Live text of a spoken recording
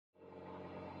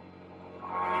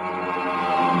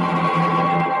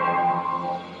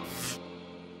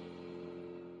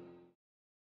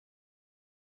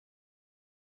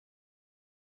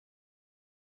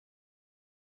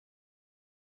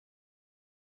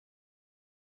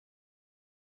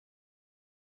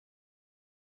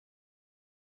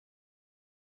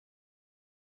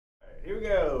Here we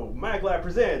go. MagLab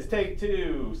presents Take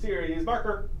Two Series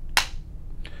Marker.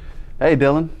 Hey,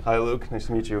 Dylan. Hi, Luke. Nice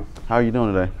to meet you. How are you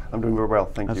doing today? I'm doing very well,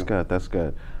 thank you. That's good, that's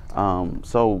good.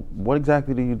 So what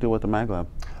exactly do you do at the MagLab?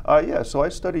 Yeah, so I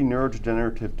study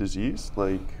neurodegenerative disease,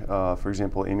 like, for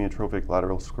example, amyotrophic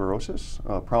lateral sclerosis.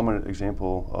 A prominent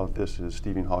example of this is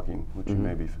Stephen Hawking, which you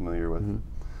may be familiar with.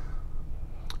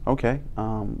 Okay.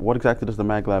 What exactly does the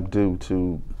MagLab do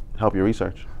to help your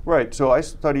research? Right, so I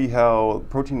study how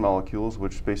protein molecules,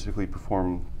 which basically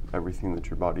perform everything that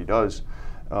your body does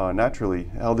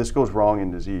naturally, how this goes wrong in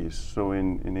disease. So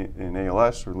in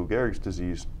ALS or Lou Gehrig's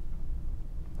disease,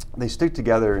 they stick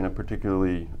together in a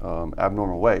particularly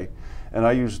abnormal way. And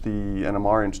I use the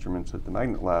NMR instruments at the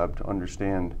MagLab to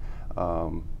understand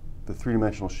the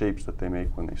three-dimensional shapes that they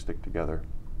make when they stick together.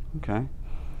 Okay.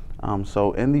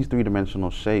 So in these three-dimensional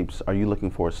shapes, are you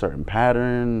looking for a certain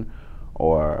pattern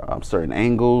or certain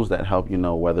angles that help you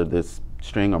know whether this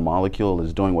string or molecule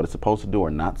is doing what it's supposed to do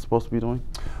or not supposed to be doing?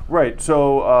 Right,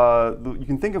 so you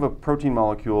can think of a protein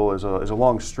molecule as a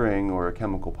long string or a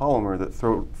chemical polymer that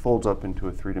folds up into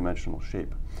a three-dimensional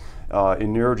shape.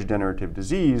 In neurodegenerative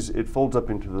disease, it folds up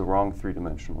into the wrong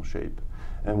three-dimensional shape.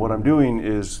 And what I'm doing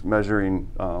is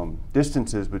measuring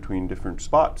distances between different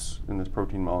spots in this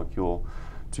protein molecule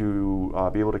to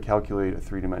be able to calculate a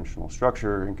three-dimensional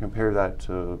structure and compare that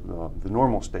to the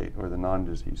normal state or the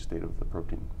non-disease state of the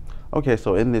protein. Okay,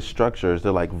 so in this structure, is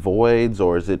there like voids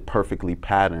or is it perfectly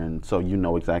patterned so you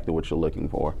know exactly what you're looking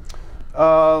for?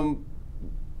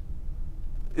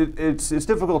 It's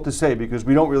difficult to say because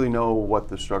we don't really know what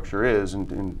the structure is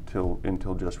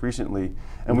until just recently.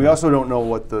 And we also don't know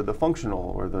what the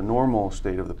functional or the normal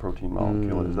state of the protein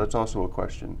molecule is. That's also a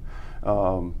question.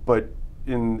 But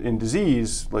in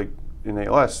disease, like in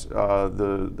ALS,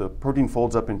 the protein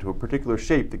folds up into a particular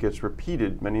shape that gets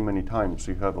repeated many, many times.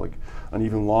 So you have like an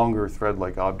even longer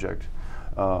thread-like object.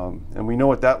 And we know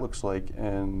what that looks like.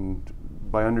 And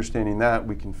by understanding that,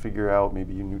 we can figure out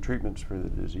maybe new treatments for the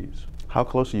disease. How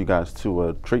close are you guys to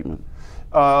a treatment?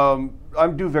 I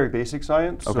do very basic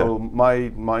science, okay. So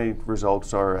my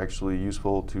results are actually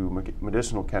useful to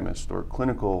medicinal chemists or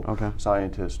clinical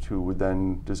scientists who would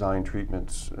then design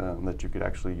treatments that you could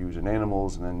actually use in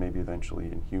animals and then maybe eventually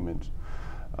in humans.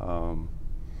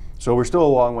 So we're still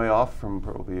a long way off from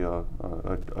probably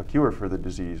a cure for the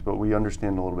disease, but we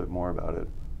understand a little bit more about it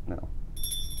now.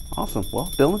 Awesome. Well,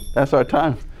 Dylan, that's our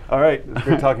time. All right. It's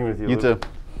great talking with you. You Luke. too.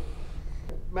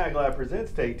 MagLab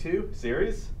presents Take Two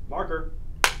Series Marker.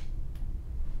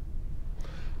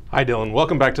 Hi Dylan,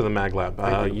 welcome back to the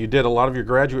MagLab. You did a lot of your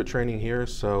graduate training here,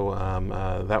 so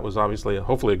that was obviously,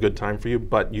 hopefully a good time for you,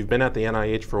 but you've been at the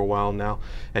NIH for a while now,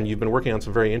 and you've been working on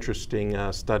some very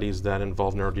interesting studies that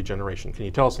involve neurodegeneration. Can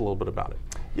you tell us a little bit about it?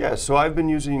 Yeah, so I've been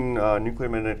using nuclear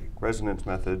magnetic resonance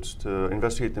methods to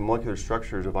investigate the molecular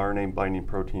structures of RNA binding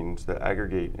proteins that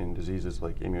aggregate in diseases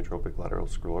like amyotrophic lateral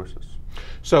sclerosis.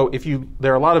 So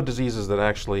there are a lot of diseases that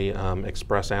actually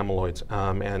express amyloids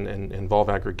and involve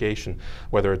aggregation,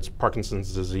 whether it's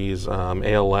Parkinson's disease,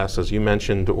 ALS, as you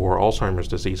mentioned, or Alzheimer's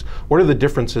disease. What are the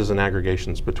differences in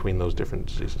aggregations between those different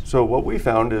diseases? So what we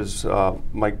found is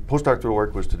my postdoctoral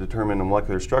work was to determine a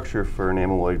molecular structure for an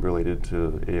amyloid related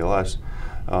to ALS.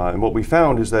 And what we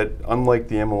found is that unlike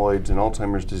the amyloids in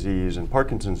Alzheimer's disease and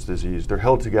Parkinson's disease, they're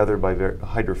held together by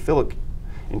hydrophilic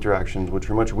interactions, which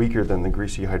are much weaker than the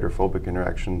greasy hydrophobic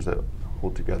interactions that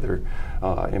hold together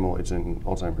amyloids in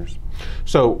Alzheimer's.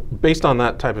 So based on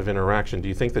that type of interaction, do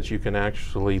you think that you can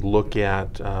actually look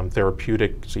at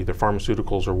therapeutics, either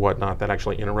pharmaceuticals or whatnot, that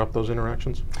actually interrupt those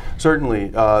interactions? Certainly.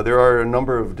 There are a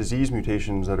number of disease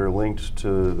mutations that are linked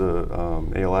to the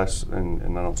ALS and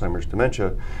Alzheimer's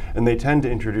dementia, and they tend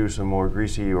to introduce a more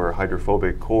greasy or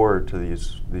hydrophobic core to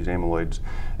these amyloids.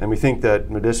 And we think that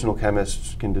medicinal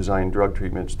chemists can design drug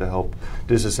treatments to help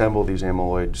disassemble these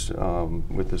amyloids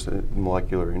with this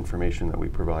molecular information that we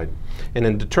provide. And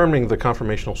in determining the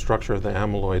conformational structure of the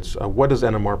amyloids, what does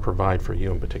NMR provide for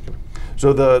you in particular?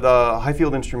 So the high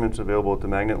field instruments available at the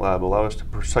MagLab allow us to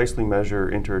precisely measure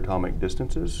interatomic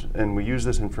distances, and we use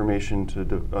this information to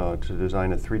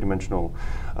design a three-dimensional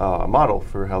model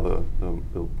for how the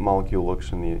molecule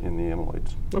looks in the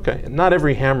amyloids. Okay, and not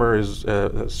every hammer is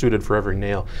suited for every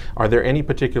nail. Are there any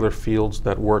particular fields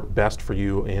that work best for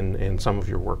you in some of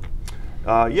your work?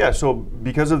 Yeah, so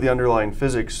because of the underlying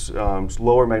physics,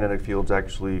 lower magnetic fields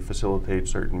actually facilitate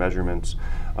certain measurements,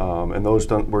 and those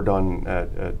were done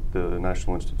at the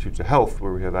National Institutes of Health,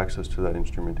 where we have access to that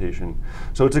instrumentation.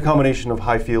 So it's a combination of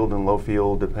high field and low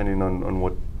field, depending on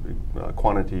what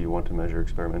quantity you want to measure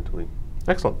experimentally.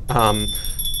 Excellent.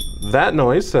 that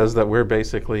noise says that we're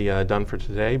basically done for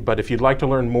today. But if you'd like to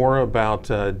learn more about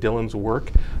Dylan's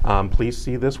work, please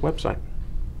see this website.